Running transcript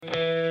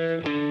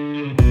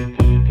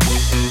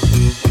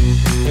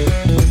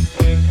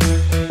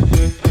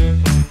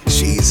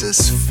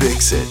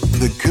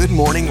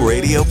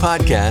Radio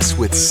Podcast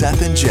with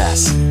Seth and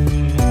Jess.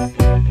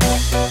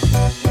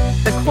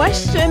 The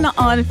question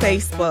on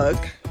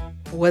Facebook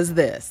was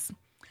this: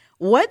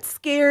 what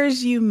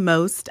scares you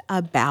most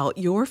about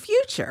your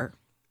future?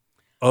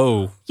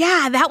 Oh.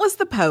 Yeah, that was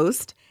the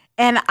post.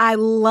 And I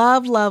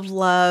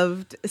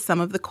loved some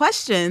of the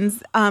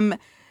questions,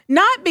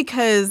 not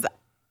because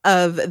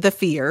of the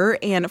fear.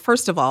 And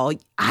first of all,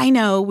 I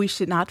know we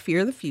should not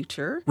fear the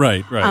future.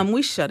 Right.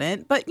 We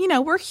shouldn't, but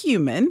we're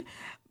human.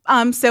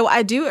 So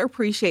I do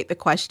appreciate the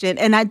question.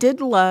 And I did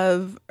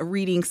love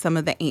reading some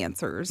of the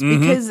answers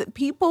because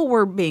people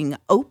were being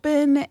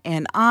open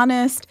and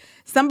honest.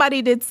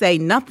 Somebody did say,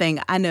 nothing.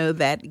 I know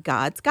that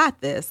God's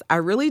got this. I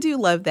really do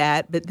love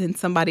that. But then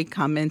somebody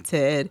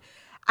commented,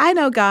 I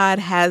know God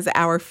has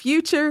our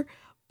future,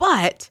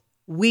 but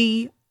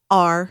we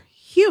are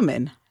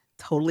human.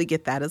 Totally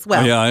get that as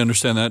well. Oh, yeah, I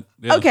understand that.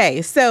 Yeah.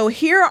 Okay, so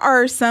here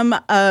are some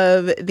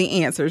of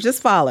the answers.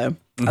 Just follow,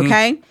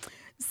 okay?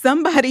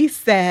 Somebody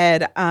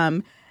said,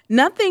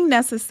 nothing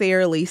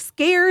necessarily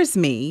scares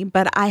me,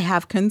 but I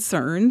have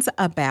concerns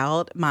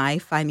about my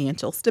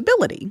financial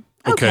stability.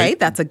 Okay,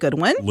 that's a good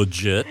one.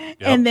 Legit. Yep.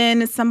 And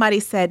then somebody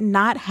said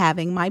not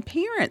having my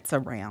parents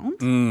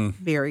around.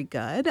 Very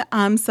good.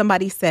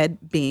 Somebody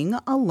said being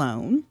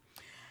alone.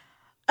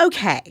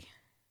 Okay,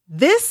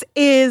 this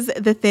is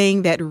the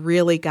thing that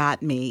really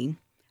got me.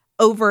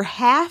 Over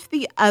half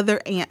the other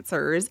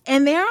answers,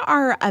 and there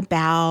are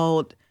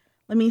about,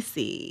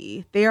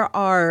 there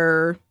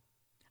are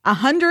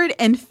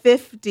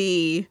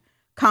 150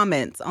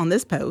 comments on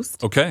this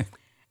post. Okay.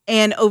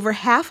 And over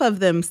half of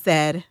them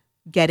said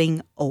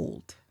getting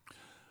old.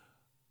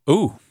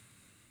 Ooh.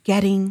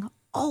 Getting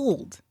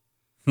old.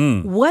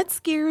 What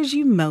scares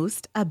you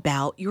most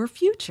about your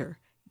future?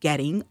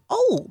 Getting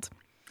old.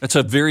 That's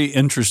a very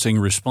interesting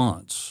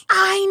response.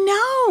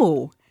 I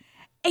know.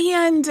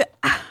 And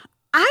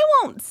I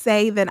won't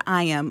say that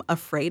I am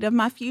afraid of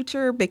my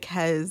future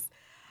because,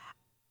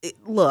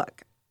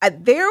 look,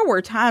 there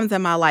were times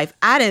in my life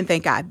I didn't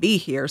think I'd be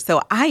here.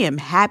 So I am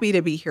happy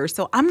to be here.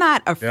 So I'm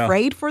not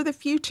afraid for the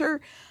future.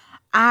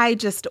 I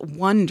just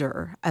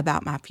wonder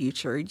about my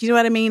future. You know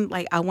what I mean?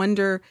 Like, I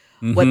wonder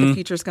what the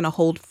future is going to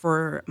hold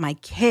for my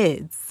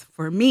kids,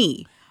 for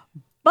me.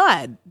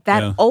 But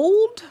that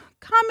old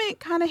comment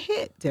kind of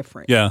hit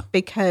different. Yeah.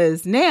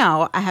 Because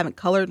now I haven't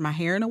colored my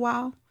hair in a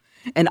while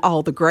and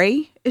all the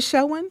gray is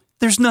showing.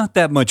 There's not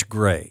that much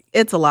gray.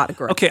 It's a lot of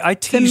gray. Okay, I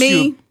teased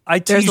you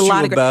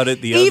about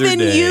it the other day. Even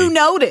you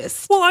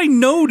noticed. Well, I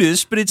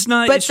noticed, but it's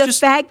not. But it's the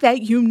just, fact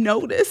that you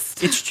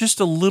noticed. it's just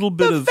a little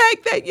bit The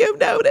fact that you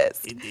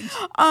noticed.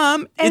 And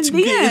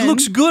it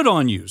looks good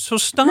on you, so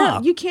stop.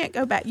 No, you can't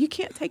go back. You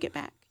can't take it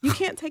back. You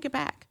can't take it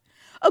back.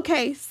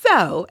 Okay,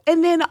 so,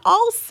 and then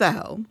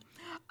also,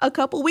 a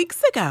couple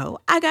weeks ago,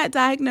 I got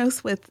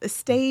diagnosed with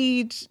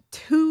stage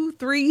 2,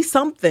 3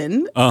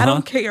 something. I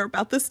don't care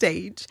about the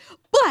stage,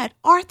 but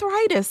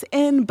arthritis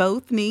in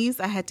both knees.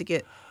 I had to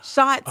get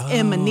shots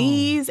in my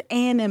knees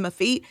and in my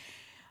feet.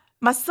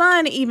 My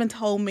son even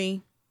told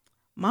me,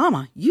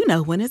 Mama, you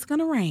know when it's going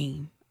to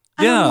rain.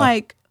 And I'm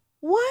like,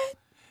 what?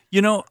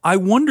 You know, I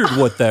wondered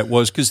what that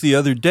was because the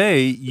other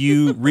day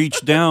you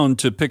reached down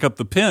to pick up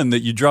the pen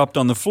that you dropped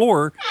on the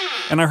floor,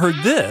 and I heard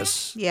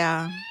this.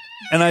 Yeah.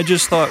 And I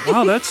just thought,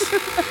 wow, that's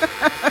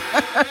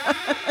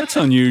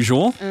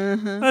unusual.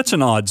 That's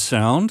an odd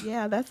sound.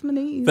 Yeah, that's my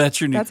knees.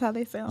 That's your knee. That's how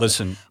they sound.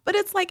 Listen. But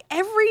it's like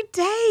every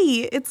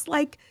day, it's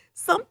like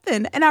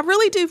something. And I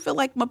really do feel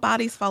like my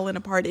body's falling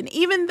apart. And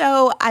even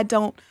though I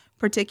don't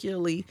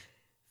particularly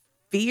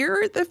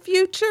fear the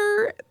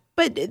future,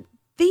 but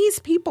these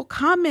people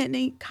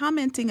commenting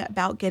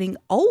about getting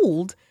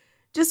old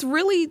just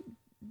really,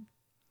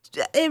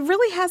 it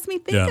really has me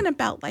thinking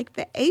about like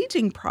the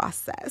aging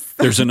process.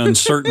 There's an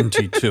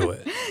uncertainty to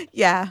it.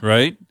 Yeah.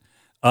 Right?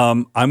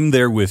 I'm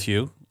there with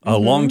you. A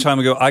long time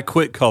ago, I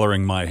quit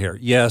coloring my hair.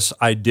 Yes,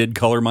 I did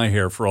color my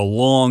hair for a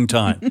long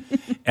time.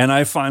 And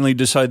I finally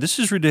decided this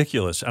is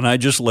ridiculous. And I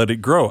just let it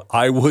grow.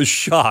 I was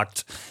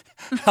shocked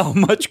how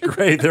much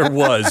gray there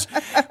was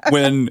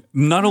when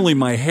not only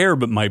my hair,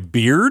 but my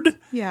beard.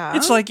 Yeah.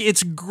 It's like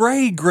it's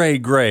gray, gray,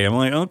 gray. I'm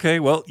like, okay,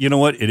 well, you know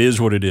what? It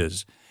is what it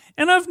is.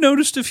 And I've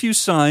noticed a few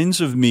signs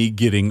of me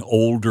getting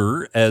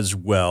older as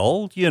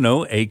well, you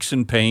know, aches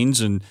and pains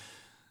and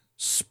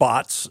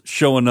spots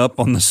showing up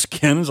on the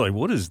skin. It's like,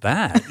 what is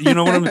that? You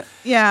know what I mean?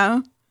 Yeah.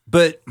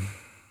 But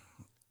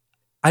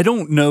I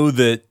don't know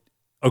that,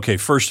 okay,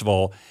 first of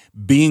all,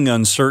 being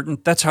uncertain,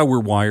 that's how we're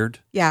wired.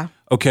 Yeah.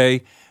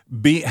 Okay?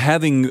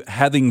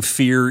 Having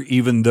fear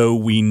even though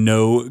we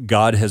know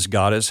God has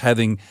got us,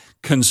 having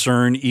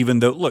concern even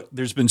though, look,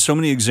 there's been so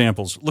many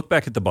examples. Look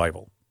back at the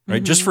Bible,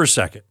 right? Just for a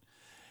second.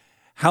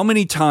 How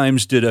many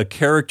times did a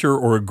character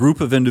or a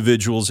group of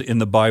individuals in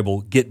the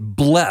Bible get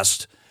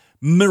blessed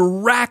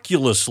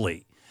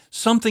miraculously?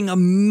 Something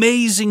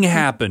amazing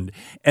happened,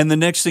 and the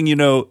next thing you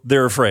know,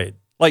 they're afraid.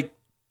 Like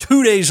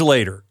 2 days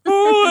later,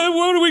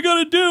 what are we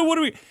going to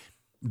do?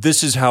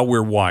 This is how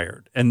we're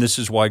wired, and this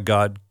is why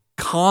God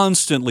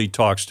constantly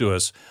talks to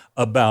us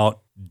about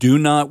Do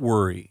not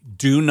worry.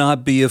 Do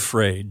not be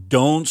afraid.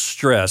 Don't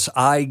stress.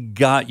 I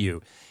got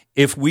you.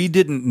 If we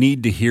didn't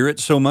need to hear it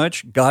so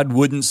much, God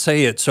wouldn't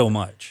say it so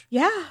much.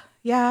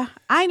 Yeah.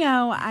 I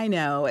know.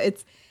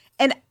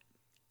 And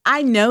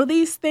I know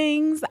these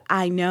things.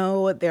 I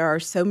know there are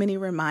so many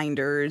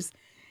reminders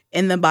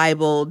in the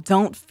Bible.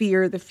 Don't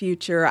fear the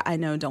future. I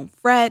know don't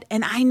fret.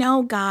 And I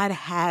know God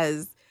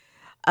has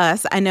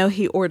us. I know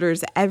he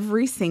orders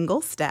every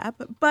single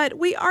step, but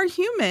we are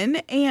human.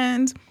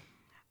 And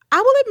I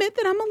will admit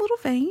that I'm a little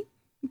vain.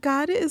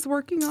 God is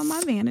working on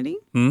my vanity.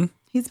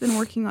 He's been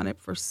working on it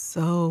for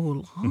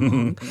so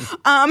long.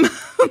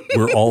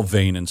 We're all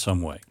vain in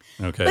some way.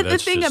 Okay, but the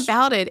thing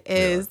about it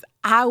is,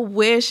 I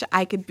wish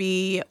I could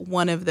be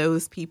one of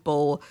those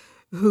people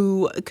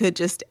who could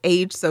just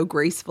age so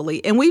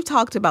gracefully. And we've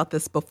talked about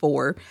this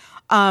before.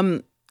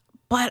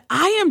 But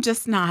I am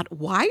just not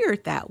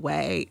wired that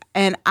way.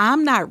 And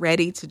I'm not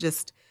ready to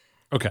just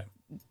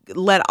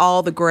let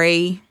all the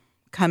gray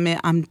come in.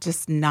 I'm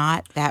just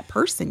not that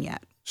person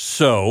yet.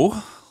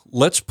 So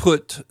let's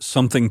put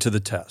something to the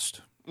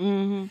test.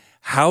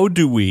 How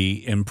do we,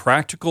 in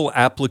practical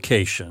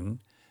application,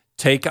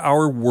 take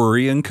our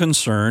worry and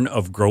concern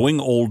of growing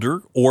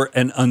older or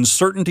an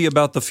uncertainty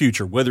about the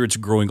future, whether it's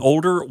growing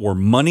older or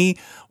money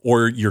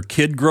or your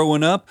kid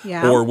growing up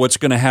or what's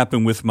going to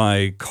happen with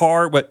my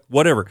car,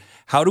 whatever.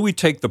 How do we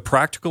take the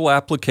practical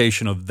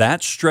application of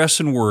that stress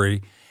and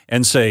worry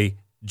and say,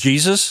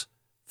 Jesus,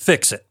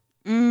 fix it?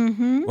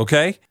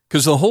 Okay?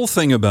 Because the whole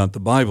thing about the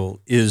Bible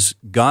is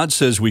God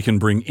says we can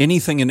bring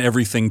anything and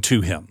everything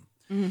to him.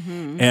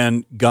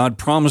 And God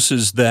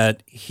promises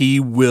that he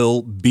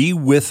will be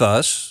with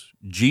us.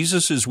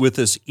 Jesus is with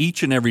us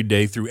each and every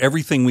day through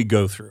everything we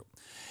go through.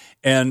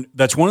 And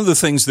that's one of the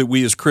things that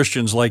we as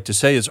Christians like to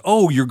say is,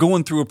 oh, you're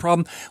going through a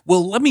problem.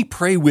 Well, let me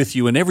pray with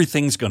you and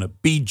everything's going to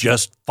be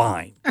just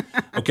fine.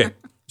 Okay,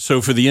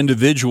 so for the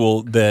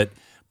individual that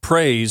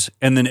prays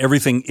and then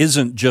everything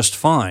isn't just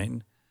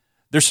fine,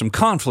 there's some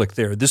conflict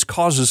there. This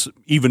causes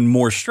even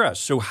more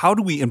stress. So how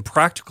do we, in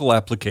practical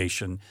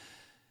application,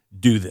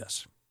 do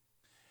this?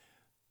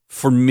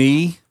 For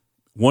me,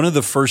 one of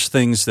the first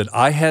things that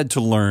I had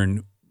to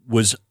learn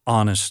was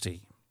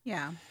honesty.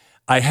 Yeah.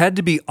 I had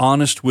to be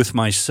honest with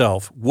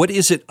myself. What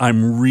is it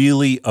I'm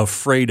really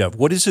afraid of?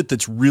 What is it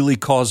that's really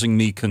causing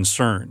me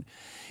concern?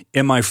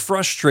 Am I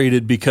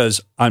frustrated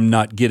because I'm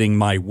not getting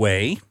my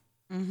way?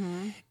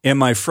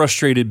 Am I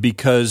frustrated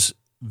because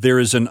there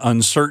is an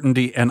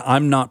uncertainty and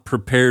I'm not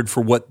prepared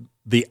for what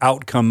the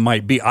outcome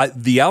might be?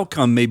 The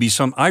outcome may be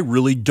something I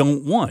really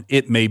don't want.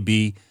 It may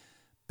be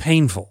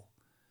painful.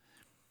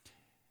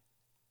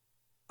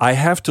 I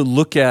have to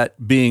look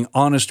at being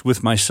honest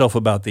with myself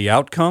about the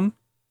outcome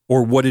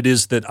or what it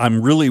is that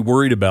I'm really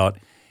worried about,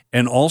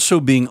 and also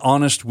being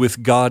honest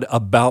with God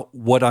about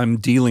what I'm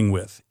dealing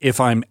with.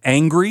 If I'm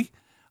angry,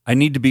 I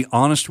need to be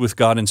honest with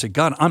God and say,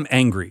 God, I'm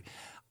angry.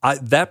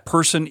 That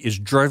person is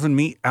driving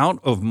me out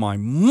of my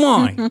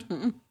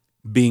mind.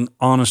 Being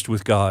honest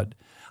with God.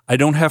 I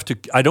don't have to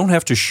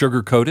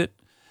sugarcoat it.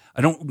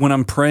 When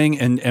I'm praying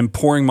and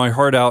pouring my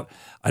heart out,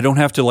 I don't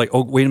have to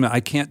oh, wait a minute, I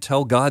can't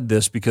tell God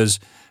this because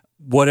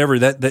whatever,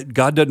 that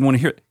God doesn't want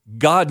to hear it.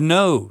 God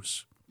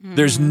knows.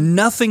 There's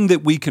nothing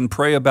that we can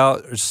pray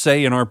about or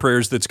say in our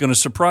prayers that's going to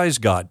surprise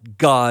God.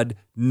 God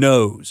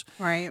knows.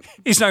 Right.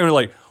 He's not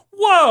going to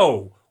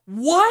whoa,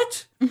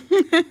 what?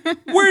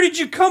 Where did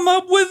you come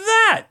up with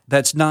that?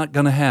 That's not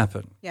going to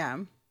happen. Yeah.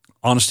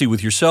 Honesty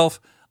with yourself,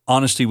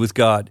 honesty with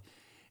God.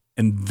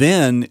 And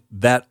then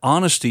that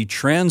honesty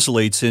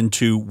translates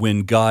into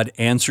when God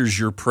answers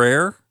your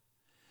prayer,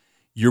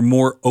 you're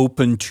more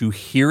open to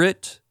hear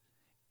it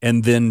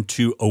and then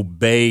to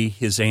obey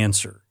his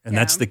answer. And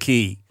that's the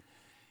key,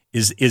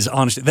 is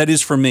honesty. That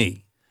is for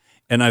me.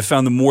 And I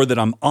found the more that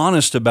I'm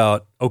honest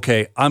about,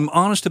 okay, I'm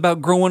honest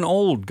about growing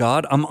old,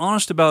 God. I'm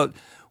honest about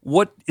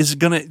what is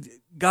going to,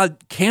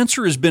 God,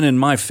 cancer has been in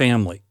my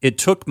family. It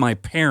took my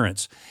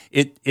parents.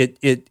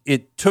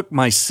 It took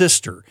my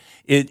sister.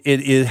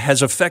 It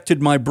has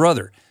affected my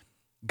brother.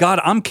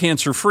 God, I'm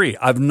cancer-free.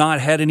 I've not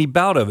had any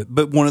bout of it.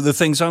 But one of the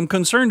things I'm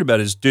concerned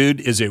about is,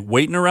 dude, is it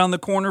waiting around the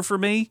corner for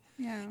me?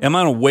 Yeah. Am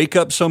I going to wake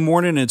up some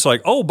morning and it's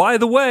like, oh, by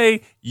the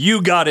way,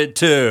 you got it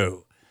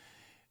too.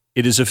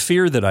 It is a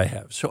fear that I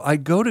have. So I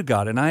go to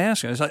God and I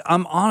ask him, I say,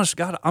 I'm honest,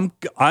 God,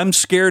 I'm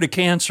scared of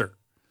cancer.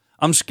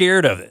 I'm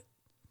scared of it.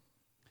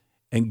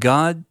 And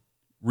God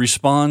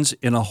responds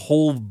in a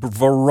whole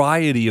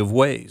variety of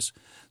ways.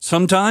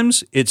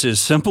 Sometimes it's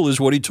as simple as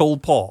what he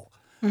told Paul.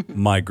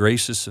 My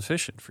grace is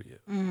sufficient for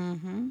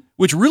you,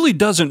 which really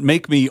doesn't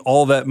make me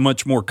all that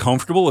much more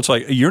comfortable. It's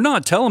like, you're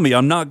not telling me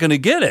I'm not going to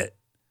get it.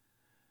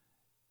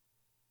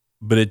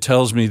 But it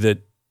tells me that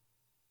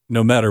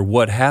no matter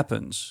what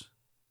happens,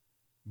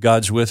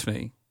 God's with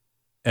me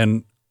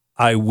and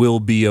I will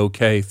be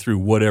okay through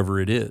whatever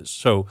it is.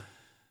 So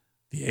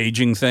the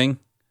aging thing,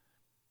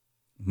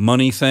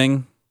 money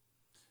thing,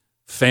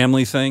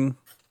 family thing,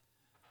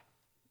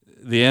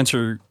 the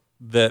answer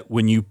that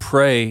when you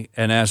pray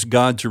and ask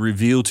God to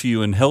reveal to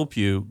you and help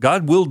you,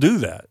 God will do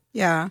that.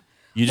 Yeah.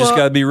 You just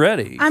got to be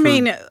ready. I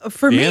mean,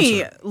 for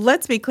me, answer.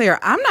 let's be clear.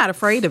 I'm not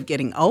afraid of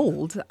getting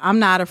old. I'm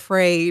not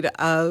afraid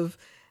of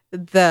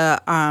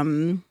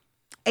the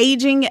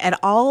aging at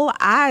all.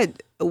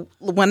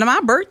 When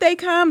my birthday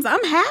comes,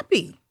 I'm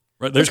happy.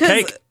 Right, there's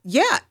cake.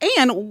 Yeah,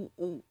 and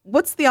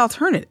what's the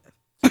alternative?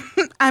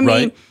 I mean,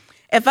 Right.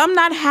 if I'm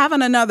not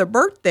having another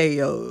birthday,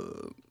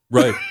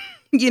 Right.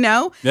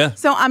 Yeah.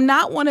 So I'm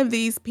not one of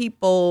these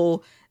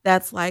people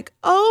that's like,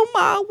 oh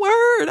my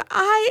word,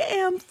 I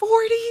am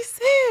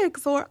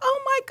 46, or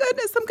oh my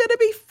goodness, I'm going to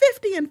be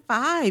 50 in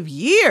 5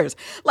 years.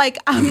 Like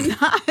I'm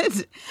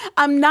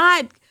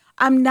not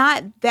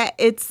that.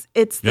 It's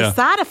the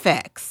side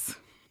effects.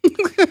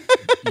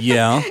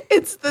 Yeah.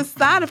 It's the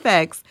side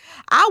effects.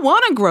 I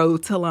want to grow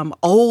till I'm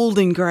old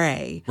and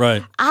gray.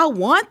 Right. I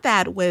want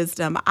that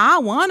wisdom. I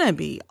want to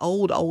be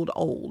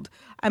old.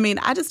 I mean,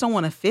 I just don't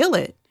want to feel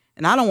it,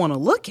 and I don't want to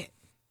look it.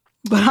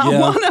 But I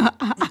want to,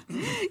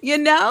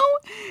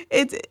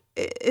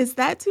 is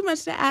that too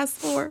much to ask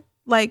for?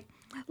 Like,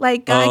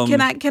 God,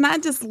 can I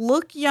just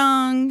look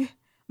young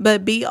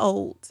but be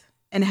old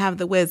and have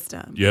the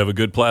wisdom? You have a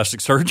good plastic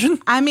surgeon?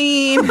 I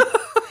mean,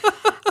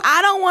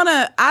 I don't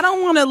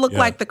want to look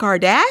like the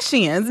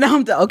Kardashians.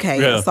 No,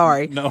 okay,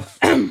 sorry. No,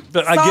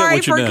 but I get Sorry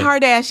what you for meant.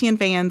 Kardashian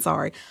fans.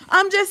 Sorry,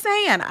 I'm just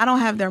saying I don't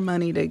have their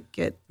money to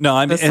get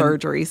the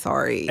surgery.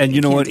 Sorry, and you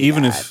know what?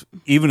 Even that.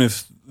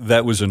 if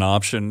that was an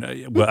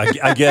option, well,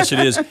 I guess it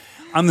is.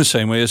 I'm the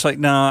same way. It's like,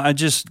 no,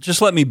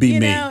 just let me be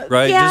me,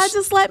 right? Yeah,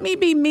 just let me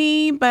be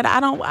me. But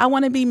I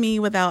want to be me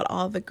without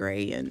all the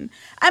gray. And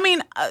I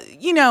mean,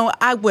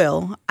 I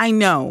will. I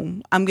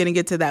know I'm going to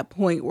get to that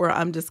point where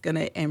I'm just going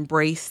to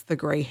embrace the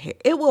gray hair.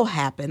 It will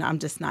happen. I'm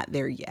just not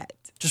there yet.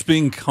 Just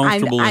being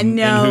comfortable in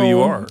who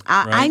you are.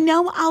 I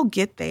know I'll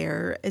get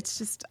there. It's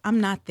just I'm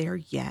not there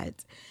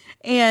yet.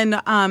 And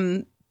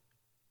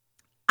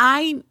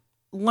I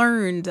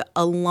learned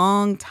a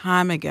long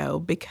time ago,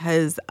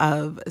 because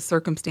of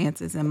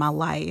circumstances in my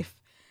life,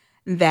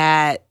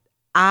 that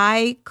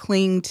I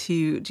cling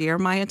to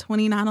Jeremiah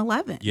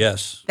 29:11.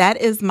 Yes. That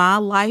is my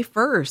life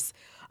verse.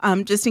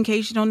 Just in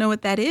case you don't know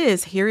what that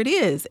is, here it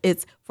is.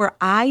 It's, for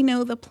I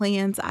know the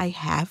plans I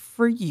have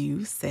for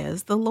you,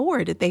 says the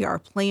Lord. They are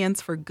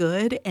plans for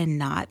good and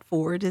not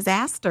for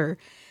disaster.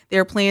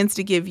 They're plans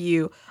to give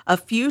you a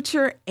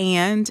future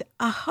and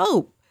a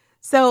hope.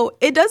 So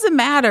it doesn't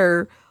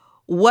matter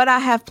what I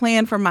have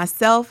planned for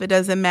myself. It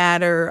doesn't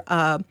matter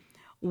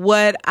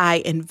what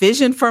I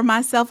envision for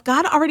myself.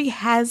 God already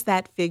has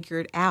that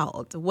figured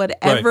out.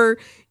 Whatever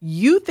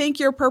you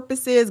think your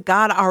purpose is,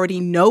 God already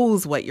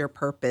knows what your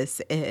purpose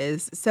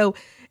is. So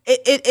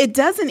it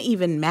doesn't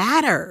even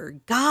matter.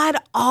 God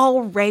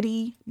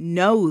already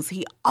knows.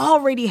 He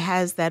already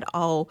has that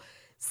all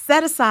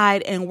set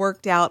aside and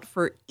worked out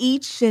for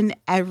each and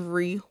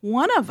every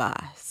one of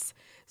us.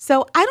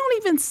 So I don't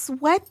even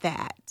sweat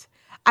that.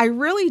 I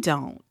really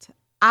don't.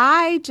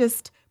 I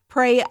just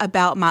pray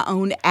about my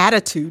own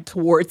attitude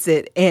towards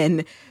it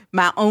and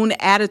my own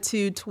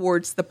attitude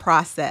towards the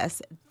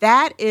process.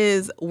 That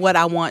is what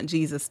I want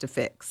Jesus to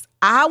fix.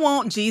 I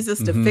want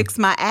Jesus to fix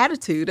my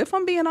attitude, if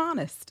I'm being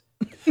honest.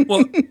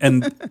 Well,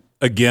 and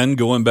again,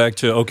 going back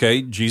to,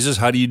 okay, Jesus,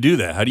 how do you do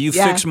that? How do you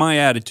fix my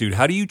attitude?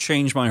 How do you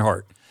change my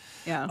heart?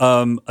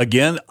 Yeah.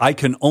 Again, I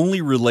can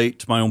only relate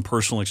to my own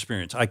personal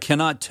experience. I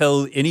cannot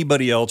tell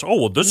anybody else, oh,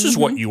 well, this is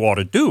what you ought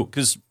to do,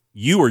 because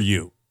you are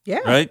you. Yeah.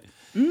 Right?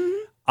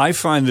 Mm-hmm. I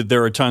find that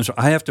there are times where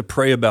I have to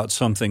pray about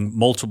something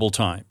multiple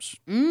times.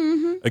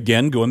 Mm-hmm.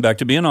 Again, going back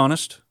to being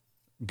honest,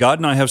 God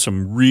and I have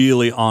some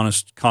really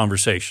honest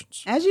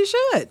conversations. As you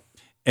should.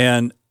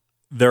 And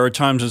there are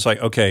times it's like,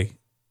 okay,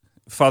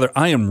 Father,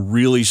 I am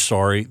really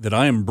sorry that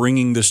I am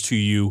bringing this to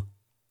you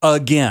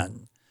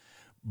again,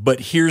 but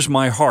here's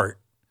my heart.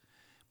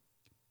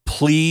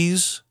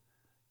 Please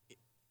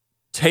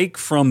take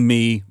from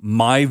me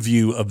my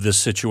view of this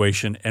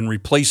situation and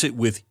replace it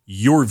with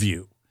your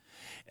view.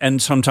 And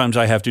sometimes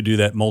I have to do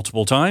that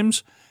multiple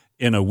times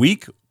in a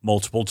week,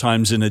 multiple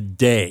times in a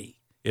day.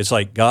 It's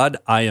like, God,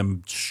 I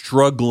am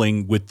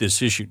struggling with this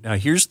issue. Now,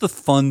 here's the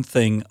fun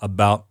thing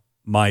about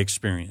my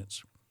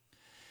experience.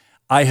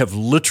 I have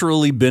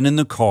literally been in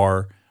the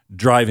car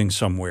driving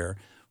somewhere,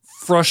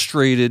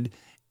 frustrated,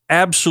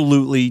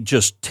 absolutely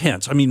just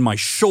tense. I mean, my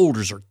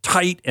shoulders are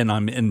tight and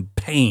I'm in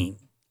pain,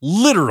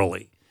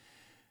 literally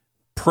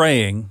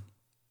praying.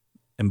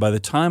 And by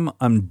the time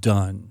I'm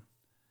done,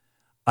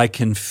 I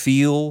can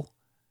feel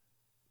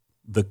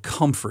the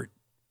comfort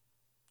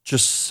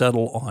just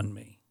settle on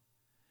me.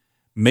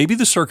 Maybe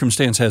the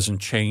circumstance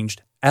hasn't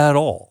changed at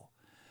all,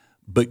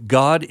 but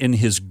God in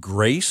His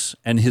grace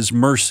and His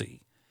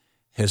mercy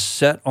has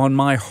set on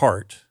my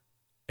heart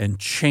and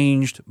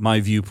changed my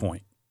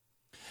viewpoint.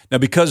 Now,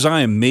 because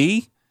I am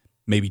me,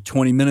 maybe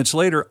 20 minutes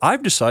later,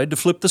 I've decided to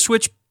flip the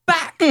switch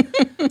back,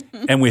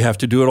 and we have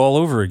to do it all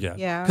over again.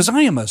 Yeah. Because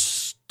I am a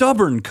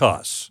stubborn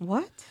cuss.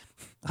 What?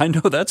 I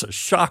know that's a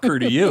shocker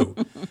to you,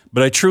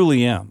 but I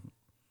truly am.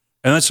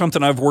 And that's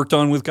something I've worked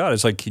on with God.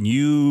 It's like, can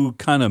you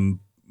kind of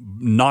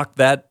knock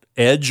that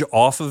edge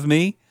off of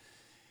me?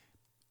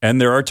 And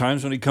there are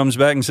times when he comes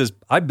back and says,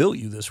 I built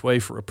you this way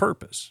for a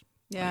purpose.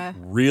 Yeah.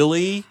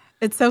 Really?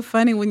 It's so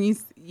funny when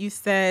you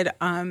said,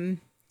 I'm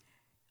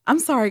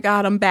sorry,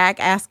 God, I'm back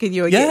asking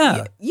you again.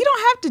 Yeah. You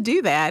don't have to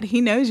do that.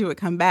 He knows you would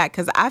come back,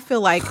 because I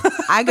feel like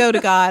I go to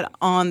God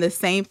on the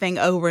same thing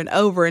over and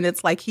over, and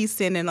it's like he's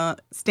standing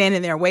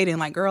there waiting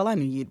like, girl, I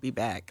knew you'd be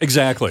back.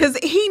 Exactly. Because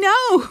he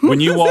knows. When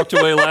you walked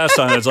away last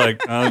time, it's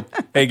like,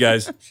 hey,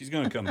 guys, she's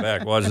going to come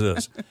back. Watch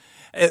this.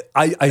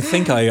 I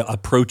think I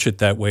approach it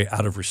that way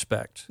out of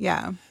respect.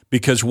 Yeah.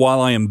 Because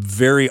while I am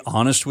very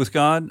honest with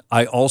God,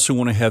 I also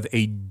want to have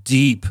a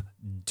deep,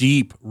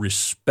 deep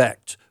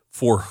respect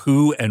for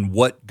who and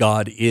what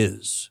God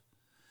is.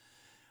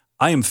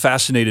 I am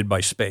fascinated by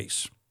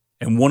space.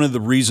 And one of the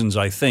reasons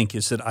I think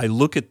is that I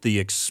look at the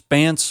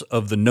expanse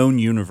of the known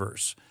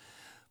universe,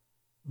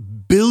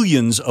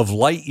 billions of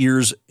light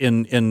years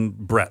in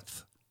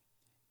breadth.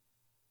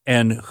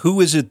 And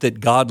who is it that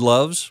God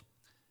loves?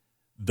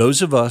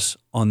 Those of us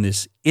on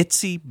this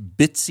itsy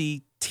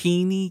bitsy,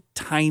 teeny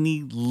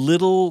tiny,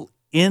 little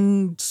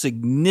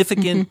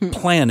insignificant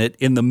planet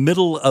in the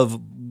middle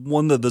of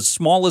one of the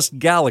smallest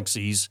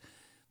galaxies.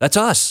 That's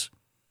us.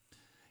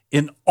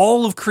 In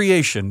all of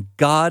creation,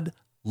 God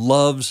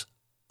loves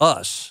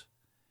us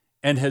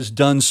and has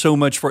done so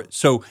much for it.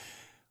 So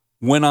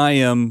when I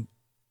am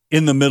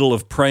in the middle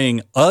of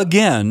praying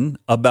again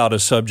about a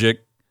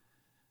subject,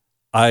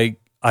 I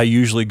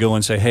usually go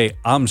and say, hey,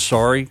 I'm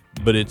sorry,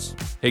 but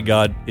hey,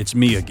 God, it's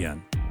me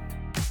again.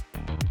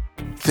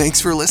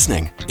 Thanks for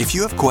listening. If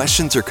you have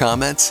questions or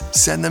comments,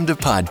 send them to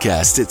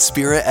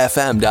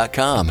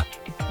podcast@spiritfm.com.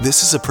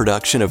 This is a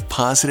production of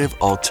Positive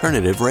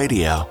Alternative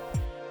Radio.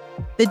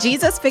 The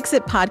Jesus Fix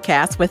It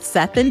podcast with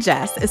Seth and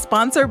Jess is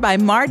sponsored by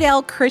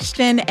Mardel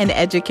Christian and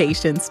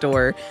Education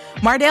Store.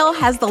 Mardel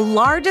has the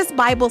largest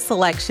Bible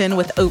selection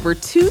with over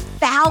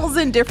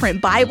 2,000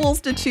 different Bibles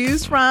to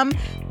choose from.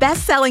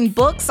 Best-selling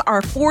books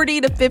are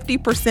 40 to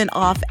 50%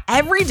 off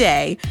every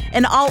day,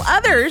 and all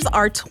others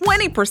are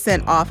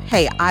 20% off.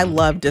 Hey, I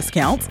love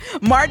discounts.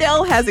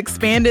 Mardel has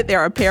expanded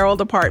their apparel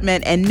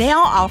department and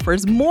now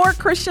offers more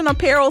Christian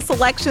apparel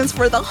selections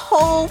for the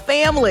whole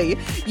family.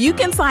 You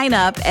can sign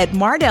up at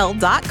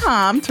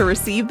Mardel.com to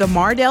receive the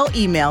Mardel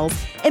emails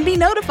and be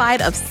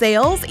notified of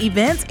sales,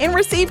 events, and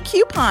receive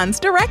coupons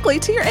directly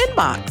to your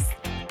inbox.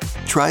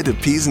 Try the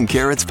Peas and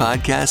Carrots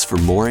podcast for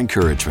more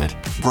encouragement.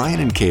 Brian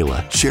and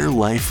Kayla share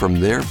life from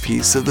their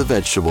piece of the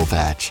vegetable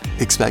patch.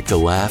 Expect to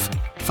laugh,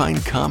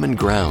 find common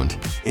ground,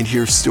 and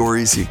hear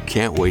stories you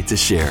can't wait to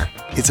share.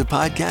 It's a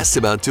podcast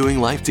about doing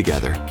life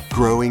together,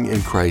 growing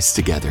in Christ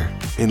together,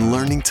 and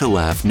learning to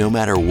laugh no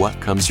matter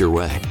what comes your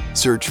way.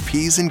 Search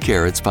Peas and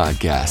Carrots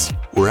Podcast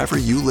wherever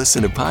you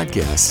listen to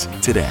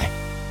podcasts today.